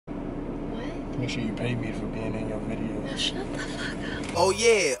Make sure you pay me for being in your video. Shut the fuck up. Oh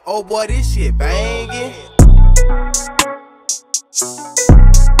yeah, oh boy, this shit banging.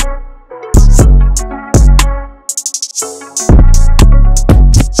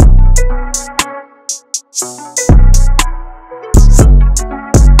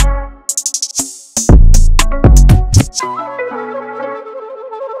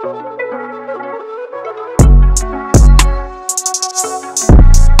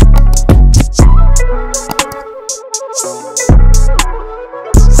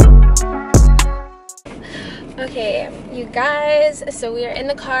 Okay, you guys, so we are in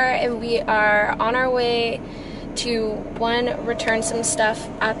the car and we are on our way to return some stuff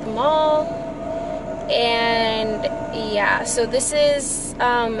at the mall. And yeah, so this is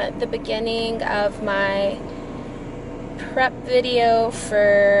the beginning of my prep video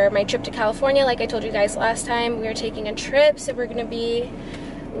for my trip to California. Like I told you guys last time, we are taking a trip, so we're gonna be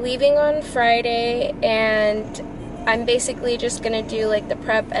leaving on Friday, and I'm basically just gonna do like the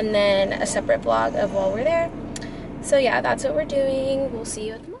prep and then a separate vlog of while we're there. So yeah, that's what we're doing. We'll see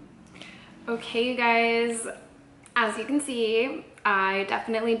you at the mall. Okay, you guys, as you can see, I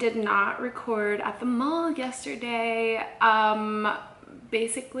definitely did not record at the mall yesterday.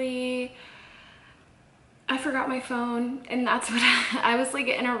 Basically, I forgot my phone, and that's what I was like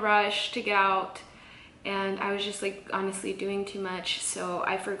in a rush to get out, and I was just like honestly doing too much, so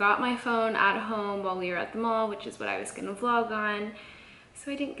I forgot my phone at home while we were at the mall, which is what I was gonna vlog on,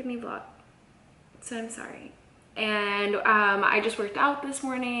 so I didn't get any vlog, so I'm sorry. And I just worked out this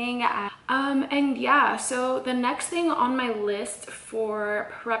morning, and yeah, so the next thing on my list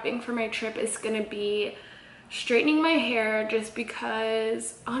for prepping for my trip is gonna be straightening my hair, just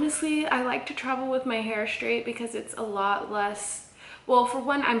because honestly I like to travel with my hair straight because it's a lot less, well, for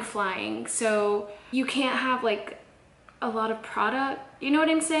one, I'm flying, so you can't have like a lot of product, you know what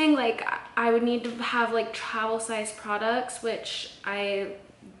I'm saying? Like I would need to have like travel size products, which I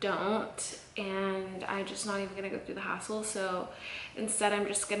don't, and I'm just not even gonna go through the hassle. So instead I'm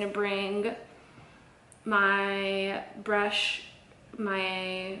just gonna bring my brush,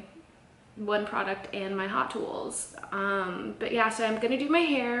 my one product, and my hot tools. But yeah, so I'm gonna do my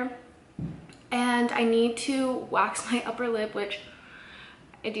hair, and I need to wax my upper lip, which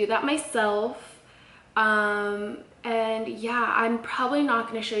I do that myself. And yeah, I'm probably not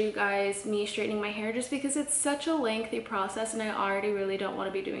going to show you guys me straightening my hair just because it's such a lengthy process, and I already really don't want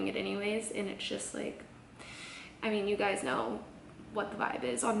to be doing it anyways, and it's just like, I mean, you guys know what the vibe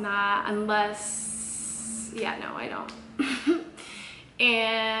is on that, unless, yeah, no, I don't.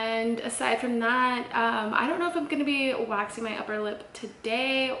 And aside from that, I don't know if I'm going to be waxing my upper lip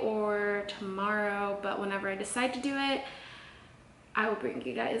today or tomorrow, but whenever I decide to do it, I will bring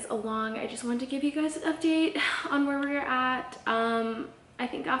you guys along. I just wanted to give you guys an update on where we're at. I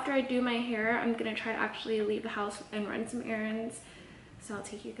think after I do my hair, I'm gonna try to actually leave the house and run some errands. So I'll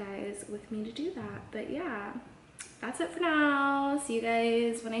take you guys with me to do that. But yeah, that's it for now. See you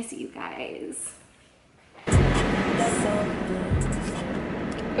guys when I see you guys.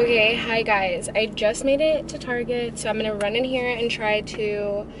 Okay, hi guys. I just made it to Target, so I'm gonna run in here and try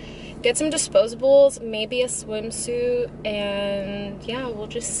to get some disposables, maybe a swimsuit, and yeah, we'll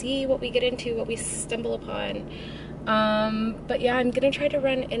just see what we get into, what we stumble upon. But yeah, I'm gonna try to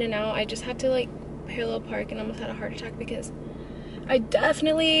run in and out. I just had to like parallel park and almost had a heart attack because I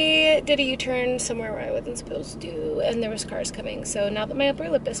definitely did a U-turn somewhere where I wasn't supposed to, and there was cars coming. So now that my upper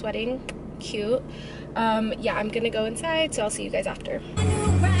lip is sweating, cute, yeah, I'm gonna go inside, so I'll see you guys after.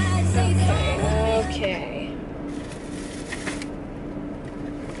 Okay.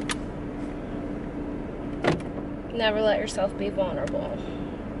 Never let yourself be vulnerable.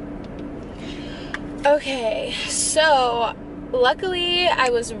 Okay, so luckily I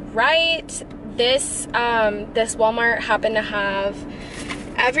was right. This Walmart happened to have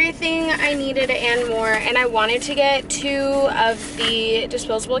everything I needed and more, and I wanted to get 2 of the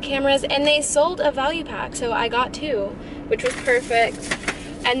disposable cameras, and they sold a value pack, so I got 2, which was perfect.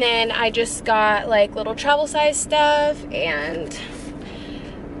 And then I just got like little travel size stuff, and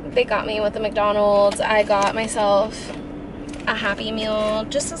they got me with the McDonald's. I got myself a Happy Meal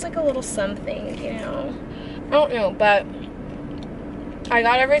just as like a little something, you know. I don't know, but I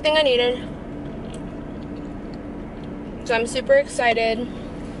got everything I needed. So I'm super excited.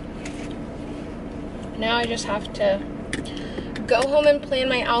 Now I just have to go home and plan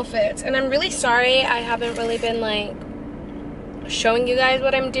my outfits. And I'm really sorry I haven't really been like showing you guys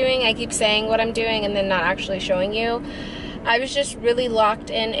what I'm doing. I keep saying what I'm doing and then not actually showing you. I was just really locked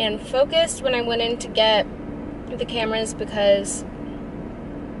in and focused when I went in to get the cameras because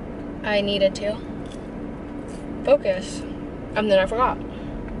I needed to focus, and then I forgot.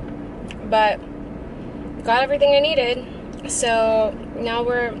 But got everything I needed. So now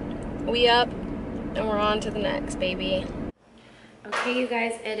we up and we're on to the next baby. Okay, you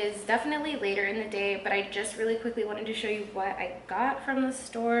guys, it is definitely later in the day, but I just really quickly wanted to show you what I got from the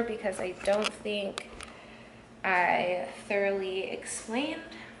store because I don't think I thoroughly explained.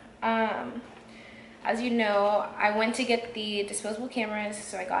 As you know, I went to get the disposable cameras,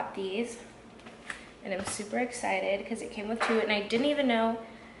 so I got these, and I'm super excited because it came with 2, and I didn't even know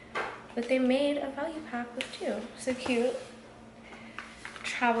that they made a value pack with 2. So cute.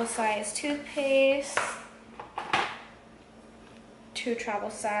 Travel size toothpaste, 2 travel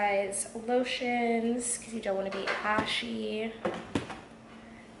size lotions because you don't want to be ashy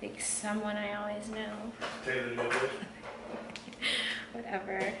like someone I always know.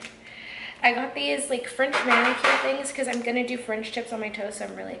 Whatever. I got these like French manicure things because I'm gonna do French tips on my toes, so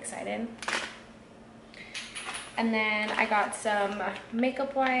I'm really excited. And then I got some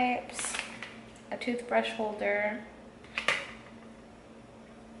makeup wipes, a toothbrush holder,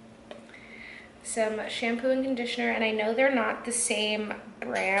 some shampoo and conditioner, and I know they're not the same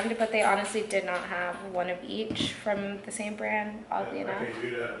brand, but they honestly did not have one of each from the same brand, oddly enough. I can't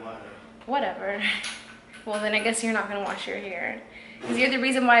do that in my hair. Whatever. Well, then I guess you're not gonna wash your hair. Because you're the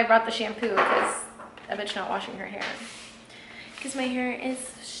reason why I brought the shampoo, because a bitch not washing her hair. Because my hair is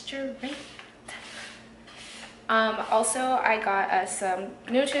straight. Also, I got us some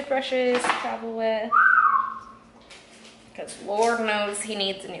new toothbrushes to travel with. Because Lord knows he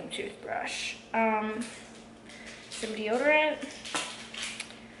needs a new toothbrush. Some deodorant,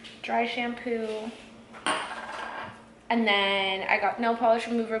 dry shampoo, and then I got nail polish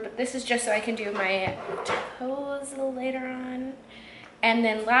remover, but this is just so I can do my toes later on. And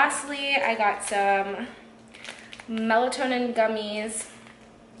then lastly, I got some melatonin gummies,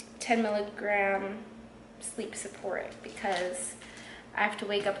 10 milligram sleep support, because I have to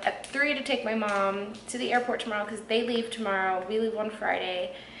wake up at 3 to take my mom to the airport tomorrow because they leave tomorrow. We leave on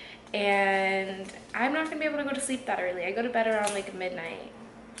Friday. And I'm not going to be able to go to sleep that early. I go to bed around like midnight.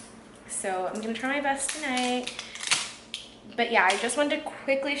 So I'm going to try my best tonight. But yeah, I just wanted to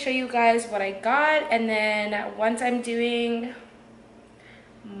quickly show you guys what I got. And then once I'm doing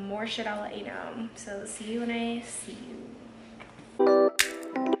more shit, I'll let you know. So see you when I see you.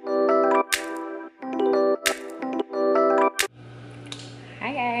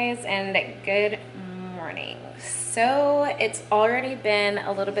 Hi guys, and good morning. So it's already been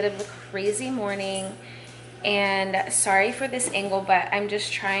a little bit of a crazy morning, and sorry for this angle, but I'm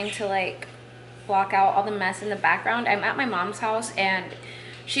just trying to like block out all the mess in the background. I'm at my mom's house and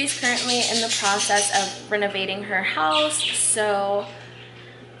she's currently in the process of renovating her house, so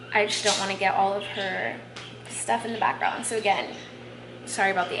I just don't want to get all of her stuff in the background. So again,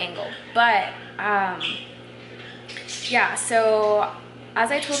 sorry about the angle, but yeah, so as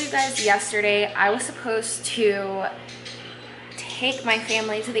I told you guys yesterday, I was supposed to take my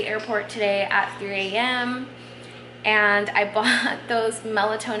family to the airport today at 3 a.m. and I bought those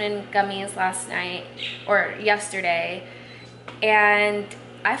melatonin gummies last night, or yesterday, and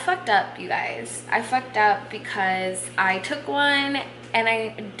I fucked up, you guys. I fucked up because I took one and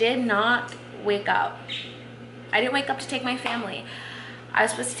I did not wake up. I didn't wake up to take my family. I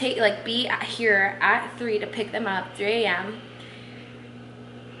was supposed to be here at 3 to pick them up, 3 a.m.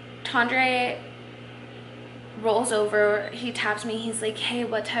 Tondre rolls over, he taps me, he's like, hey,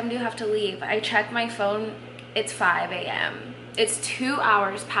 what time do you have to leave? I check my phone, it's 5 a.m. It's 2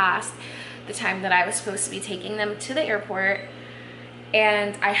 hours past the time that I was supposed to be taking them to the airport,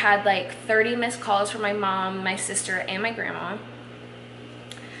 and I had like 30 missed calls from my mom, my sister, and my grandma.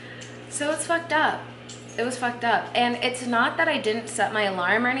 So it's fucked up. It was fucked up. And it's not that I didn't set my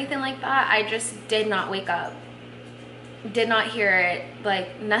alarm or anything like that, I just did not wake up. Did not hear it,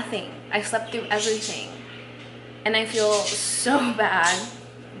 like nothing. I slept through everything and I feel so bad,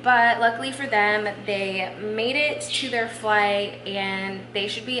 but luckily for them, they made it to their flight and they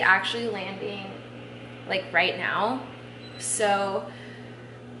should be actually landing like right now. So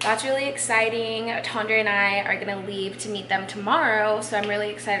that's really exciting. Tondre and I are gonna leave to meet them tomorrow, so I'm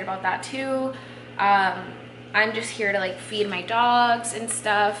really excited about that too. I'm just here to like feed my dogs and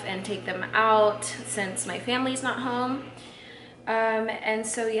stuff and take them out since my family's not home. And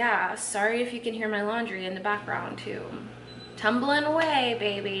so yeah, sorry if you can hear my laundry in the background too. Tumbling away,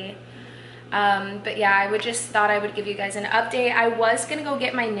 baby. But yeah, I just thought I would give you guys an update. I was gonna go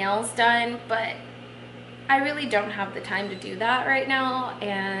get my nails done, but I really don't have the time to do that right now.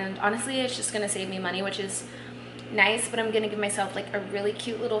 And honestly, it's just gonna save me money, which is nice, but I'm gonna give myself like a really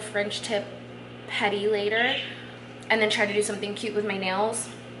cute little French tip pedi later and then try to do something cute with my nails.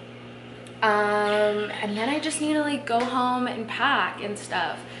 And then I just need to like go home and pack and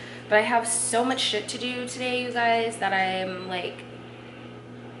stuff. But I have so much shit to do today, you guys, that I'm like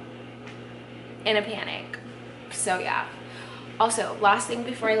in a panic. So yeah. Also, last thing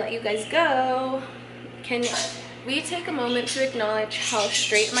before I let you guys go, can we take a moment to acknowledge how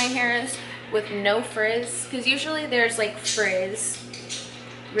straight my hair is with no frizz? Because usually there's like frizz.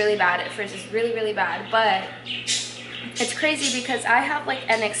 Really bad. It frizzes really, really bad. But it's crazy because I have like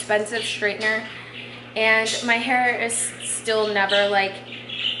an expensive straightener and my hair is still never like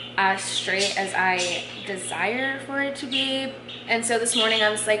as straight as I desire for it to be. And so this morning I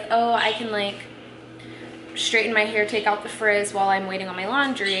was like, oh, I can like straighten my hair, take out the frizz while I'm waiting on my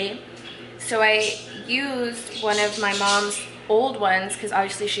laundry. So I used one of my mom's old ones because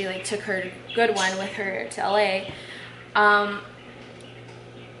obviously she like took her good one with her to LA.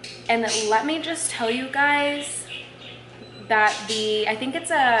 And let me just tell you guys that I think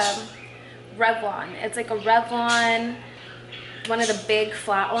it's a Revlon. It's like a Revlon, one of the big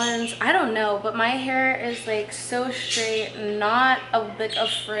flat ones. I don't know, but my hair is like so straight, not a lick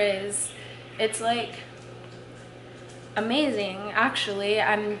of frizz. It's like amazing, actually.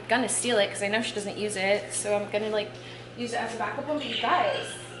 I'm gonna steal it because I know she doesn't use it, so I'm gonna like use it as a backup one. But you guys,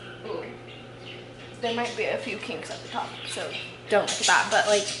 ooh, there might be a few kinks at the top, so don't look at that. But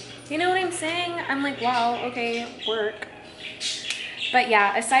like, you know what I'm saying? I'm like, wow, okay, work. But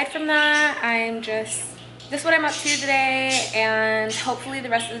yeah, aside from that, this is what I'm up to today, and hopefully the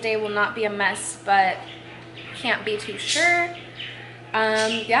rest of the day will not be a mess, but can't be too sure.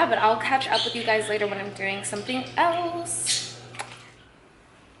 Yeah, but I'll catch up with you guys later when I'm doing something else.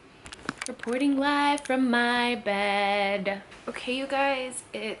 Reporting live from my bed. Okay, you guys,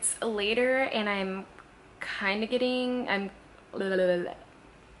 it's later and I'm kind of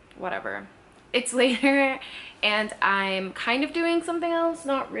whatever. It's later and I'm kind of doing something else.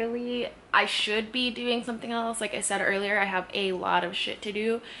 Not really. I should be doing something else. Like I said earlier, I have a lot of shit to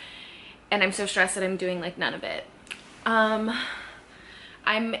do and I'm so stressed that I'm doing like none of it.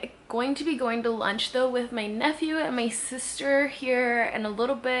 I'm going to be going to lunch though with my nephew and my sister here in a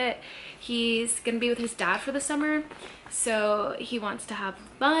little bit. He's gonna be with his dad for the summer, so he wants to have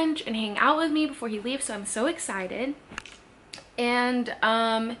lunch and hang out with me before he leaves, so I'm so excited. And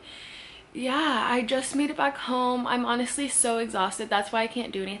yeah, I just made it back home. I'm honestly so exhausted. That's why I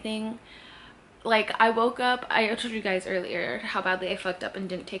can't do anything. Like, I woke up, I told you guys earlier how badly I fucked up and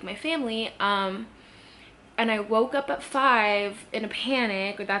didn't take my family. And I woke up at 5 in a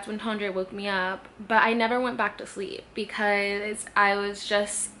panic, or that's when Tondre woke me up, but I never went back to sleep because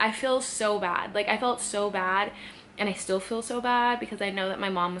I feel so bad. Like, I felt so bad, and I still feel so bad because I know that my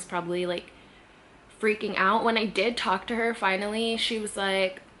mom was probably like freaking out. When I did talk to her finally, she was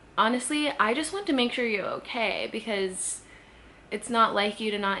like, honestly, I just want to make sure you're okay because it's not like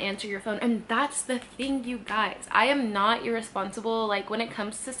you to not answer your phone. And that's the thing, you guys. I am not irresponsible. Like, when it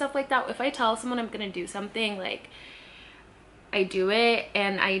comes to stuff like that, if I tell someone I'm gonna do something, like, I do it,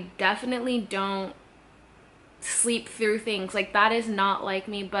 and I definitely don't sleep through things. Like, that is not like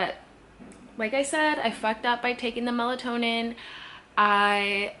me. But like I said, I fucked up by taking the melatonin.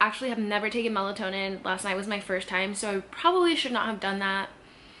 I actually have never taken melatonin. Last night was my first time, so I probably should not have done that.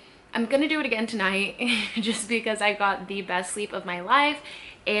 I'm gonna do it again tonight just because I got the best sleep of my life,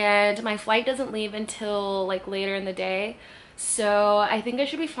 and my flight doesn't leave until like later in the day, so I think I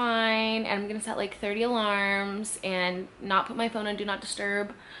should be fine. And I'm gonna set like 30 alarms and not put my phone on do not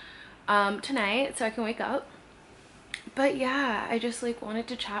disturb tonight so I can wake up. But yeah, I just like wanted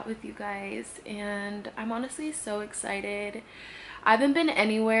to chat with you guys, and I'm honestly so excited. I haven't been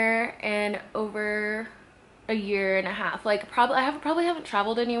anywhere in over a year and a half. Like, I probably haven't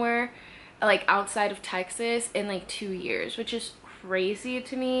traveled anywhere like outside of Texas in like 2 years, which is crazy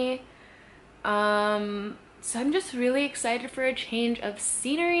to me. So I'm just really excited for a change of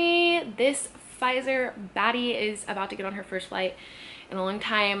scenery. This Pfizer baddie is about to get on her first flight in a long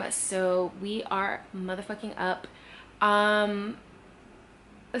time, so we are motherfucking up.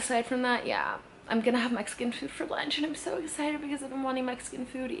 Aside from that, yeah, I'm gonna have Mexican food for lunch, and I'm so excited because I've been wanting Mexican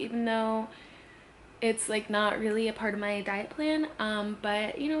food, even though it's like not really a part of my diet plan,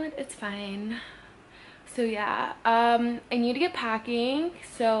 but you know what, it's fine. So yeah, I need to get packing,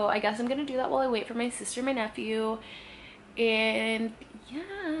 so I guess I'm gonna do that while I wait for my sister and my nephew. And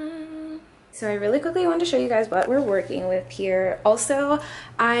yeah, so I really quickly wanted to show you guys what we're working with here. Also,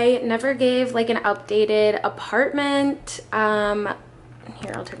 I never gave like an updated apartment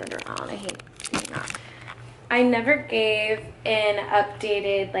here, I'll turn it around. I hate doing that. I never gave an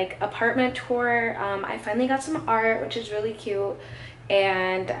updated like apartment tour. I finally got some art, which is really cute,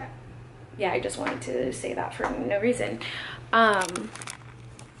 and yeah, I just wanted to say that for no reason.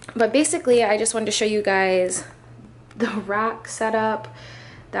 But basically, I just wanted to show you guys the rack setup.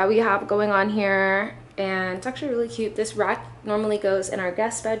 that we have going on here, and it's actually really cute. This rack normally goes in our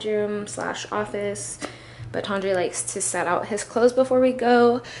guest bedroom / office, but Tandre likes to set out his clothes before we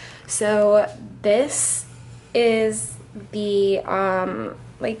go. So this is the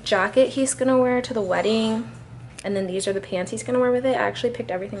like jacket he's gonna wear to the wedding, and then these are the pants he's gonna wear with it. I actually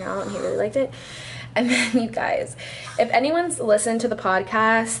picked everything out and he really liked it. And then, you guys, if anyone's listened to the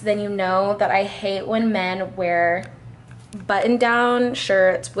podcast, then you know that I hate when men wear button-down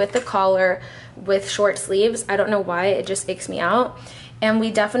shirts with a collar with short sleeves. I don't know why, it just icks me out. And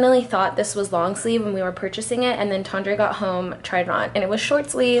we definitely thought this was long sleeve when we were purchasing it, and then Tandre got home, tried it on, and it was short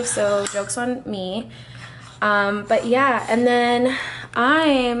sleeve, so joke's on me. But yeah, and then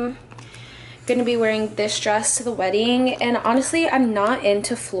I'm gonna be wearing this dress to the wedding, and honestly, I'm not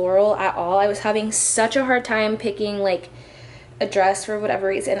into floral at all. I was having such a hard time picking like a dress for whatever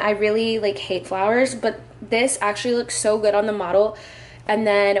reason. I really like hate flowers, but this actually looks so good on the model. And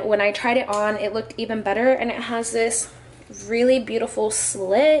then when I tried it on, it looked even better, and it has this really beautiful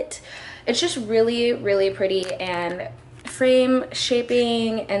slit. It's just really, really pretty and frame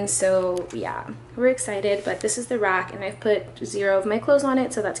shaping, and so yeah, we're excited. But this is the rack, and I've put 0 of my clothes on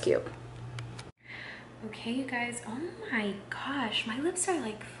it, so that's cute. Okay, you guys, oh my gosh, my lips are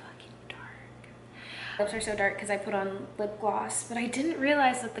like fucking dark. Lips are so dark because I put on lip gloss, but I didn't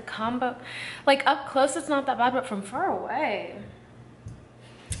realize that the combo, like up close it's not that bad, but from far away,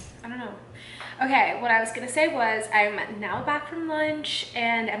 I don't know. Okay, what I was gonna say was I'm now back from lunch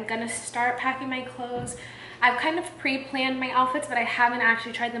and I'm gonna start packing my clothes. I've kind of pre-planned my outfits, but I haven't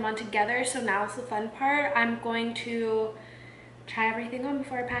actually tried them on together, so now it's the fun part. I'm going to try everything on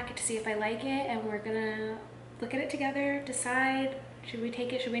before I pack it to see if I like it, and we're gonna look at it together, decide, should we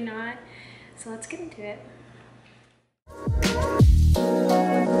take it, should we not? So let's get into it.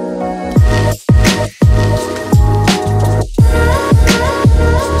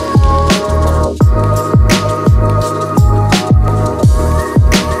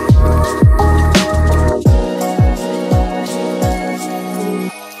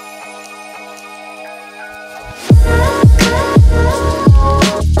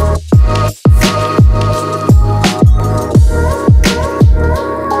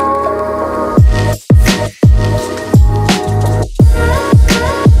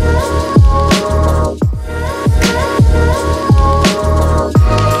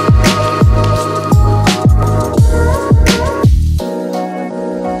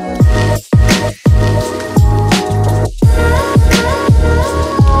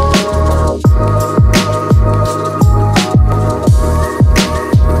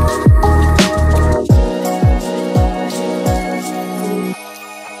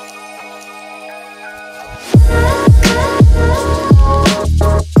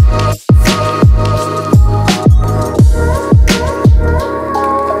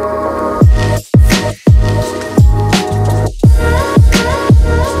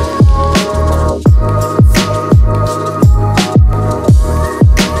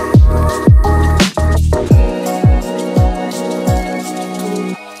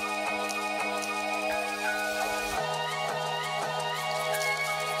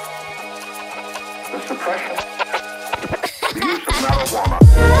 Suppression. Use of marijuana.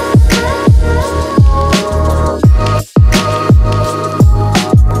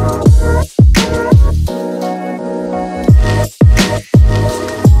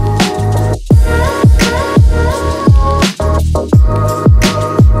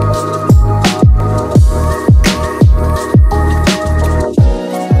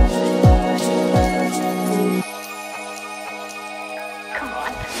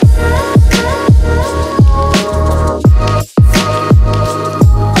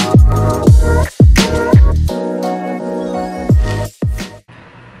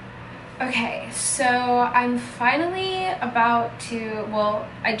 I'm finally about to, well,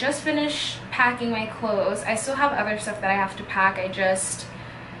 I just finished packing my clothes. I still have other stuff that I have to pack. I just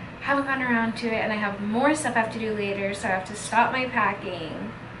haven't gotten around to it, and I have more stuff I have to do later, so I have to stop my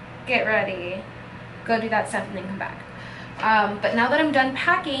packing, get ready, go do that stuff, and then come back. But now that I'm done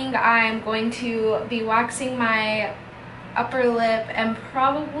packing, I'm going to be waxing my upper lip and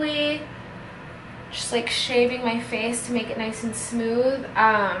probably just like shaving my face to make it nice and smooth.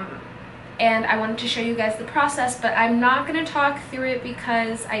 And I wanted to show you guys the process, but I'm not going to talk through it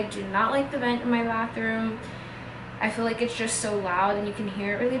because I do not like the vent in my bathroom. I feel like it's just so loud and you can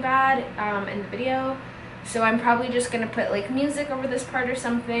hear it really bad in the video. So I'm probably just going to put like music over this part or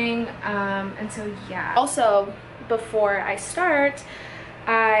something. And so yeah. Also, before I start,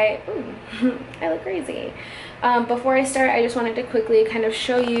 I look crazy. Before I start, I just wanted to quickly kind of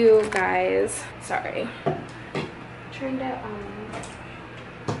show you guys, sorry, turned it on.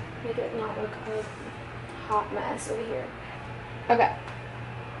 make it not look a hot mess over here. Okay.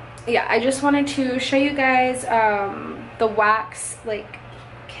 Yeah, I just wanted to show you guys the wax like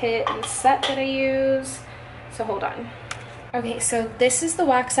kit and set that I use. So hold on. Okay, so this is the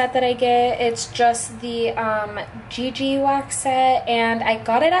wax set that I get. It's just the GG wax set, and I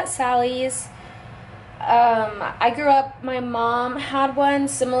got it at Sally's. I grew up, my mom had one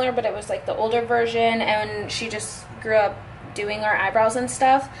similar, but it was like the older version, and she just grew up doing our eyebrows and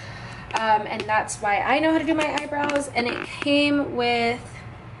stuff. And that's why I know how to do my eyebrows. And it came with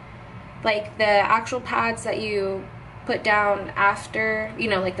like the actual pads that you put down after, you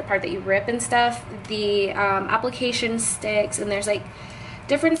know, like the part that you rip and stuff, the application sticks, and there's like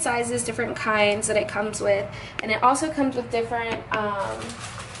different sizes, different kinds that it comes with. And it also comes with different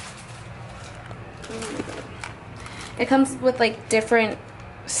it comes with like different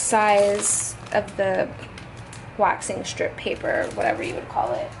size of the waxing strip paper, whatever you would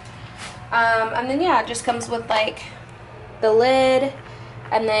call it. And then yeah, it just comes with like the lid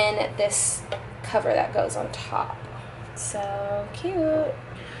and then this cover that goes on top. So cute.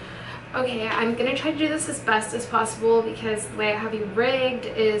 Okay, I'm gonna try to do this as best as possible because the way I have you rigged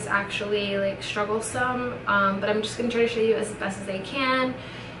is actually like strugglesome, but I'm just gonna try to show you as best as I can.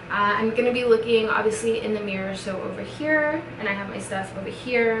 I'm gonna be looking obviously in the mirror, so over here, and I have my stuff over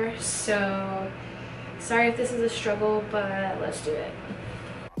here, so sorry if this is a struggle, but let's do it.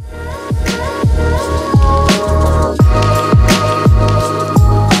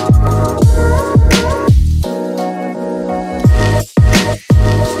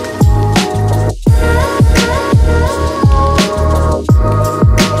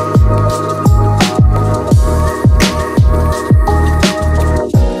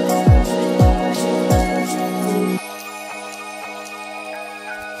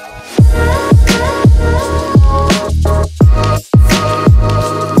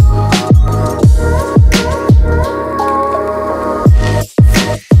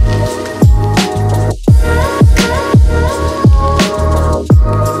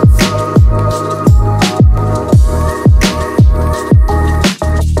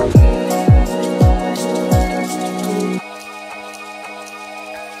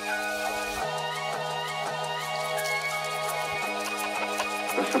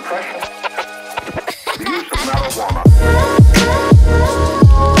 The suppression, the use of marijuana.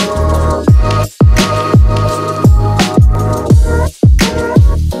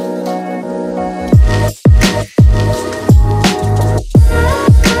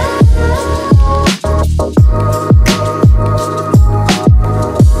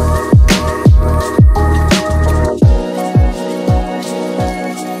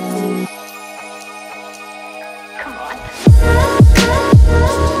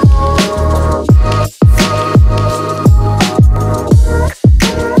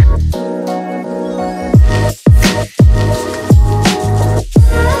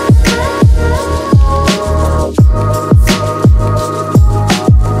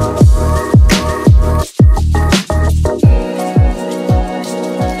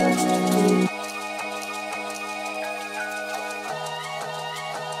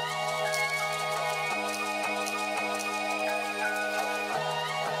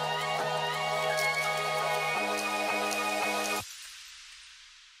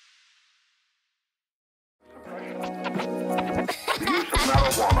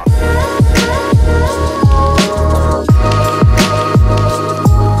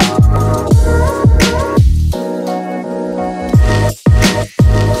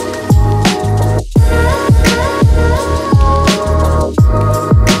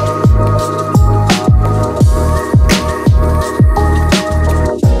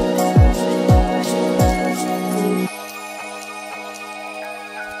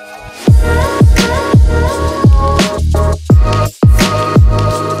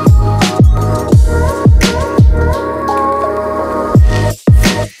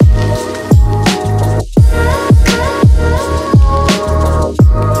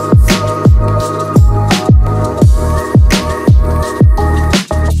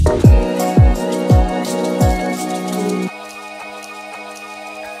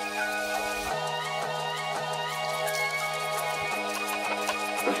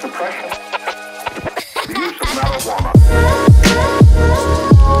 The suppression, the use of marijuana.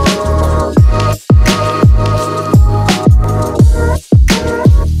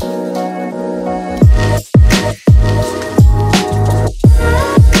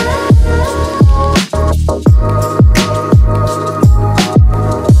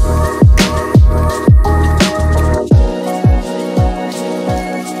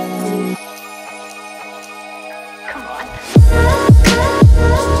 Come on.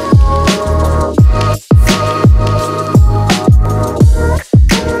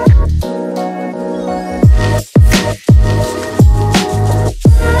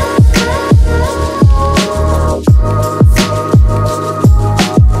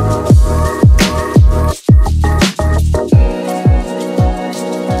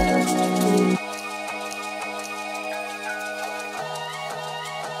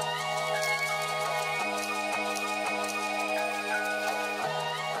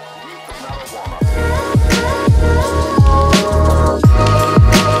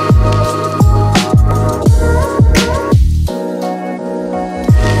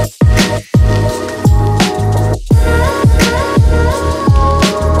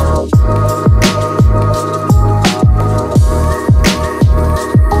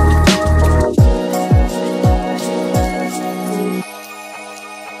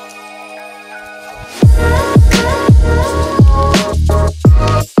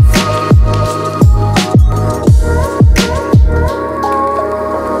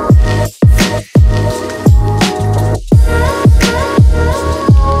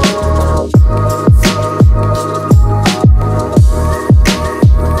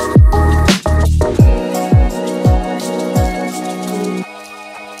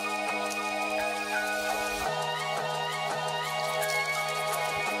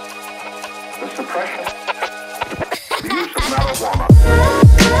 The suppression, the use of marijuana.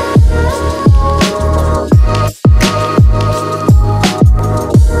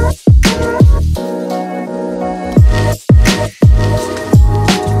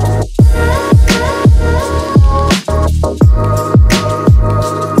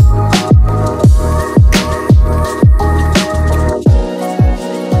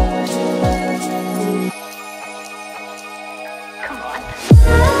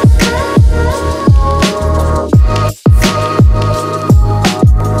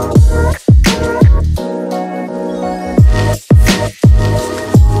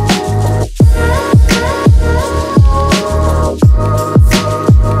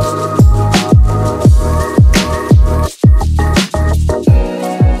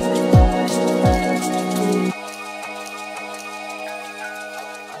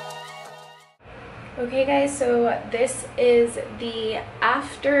 Okay guys, so this is the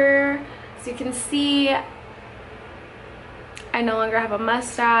after. As you can see, I no longer have a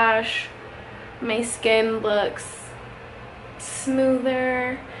mustache. My skin looks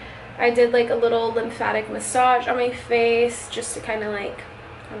smoother. I did like a little lymphatic massage on my face just to kind of like,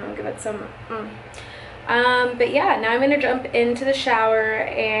 I don't know, give it some but yeah, now I'm gonna jump into the shower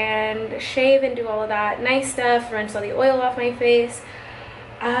and shave and do all of that nice stuff, rinse all the oil off my face.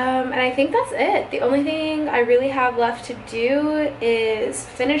 And I think that's it. The only thing I really have left to do is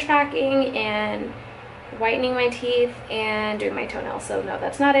finish packing and whitening my teeth and doing my toenails. So no,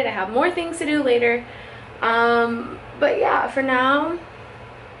 that's not it. I have more things to do later. But yeah, for now,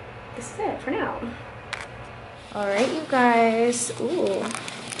 this is it for now. All right, you guys. Ooh,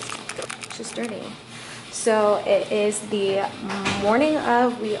 it's just dirty. So it is the morning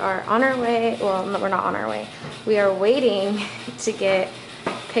of. We are on our way. Well, no, we're not on our way. We are waiting to get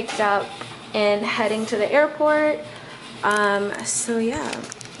picked up and heading to the airport. So yeah,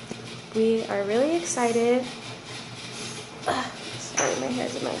 we are really excited. Sorry, my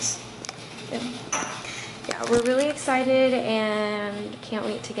hair's a mess. Yeah, we're really excited and can't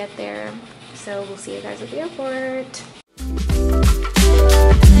wait to get there. So we'll see you guys at the airport.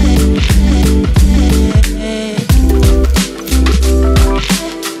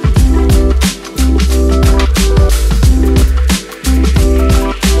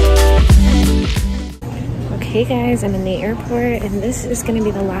 Hey guys, I'm in the airport and this is going to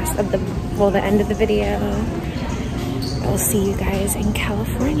be the last of the, well, the end of the video. I'll see you guys in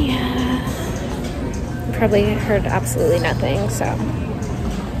California. You probably heard absolutely nothing, so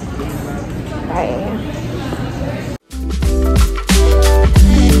bye.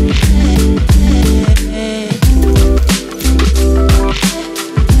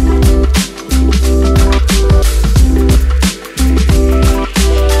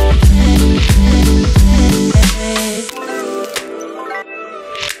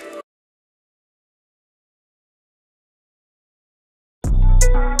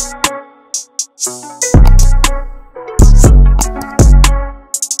 You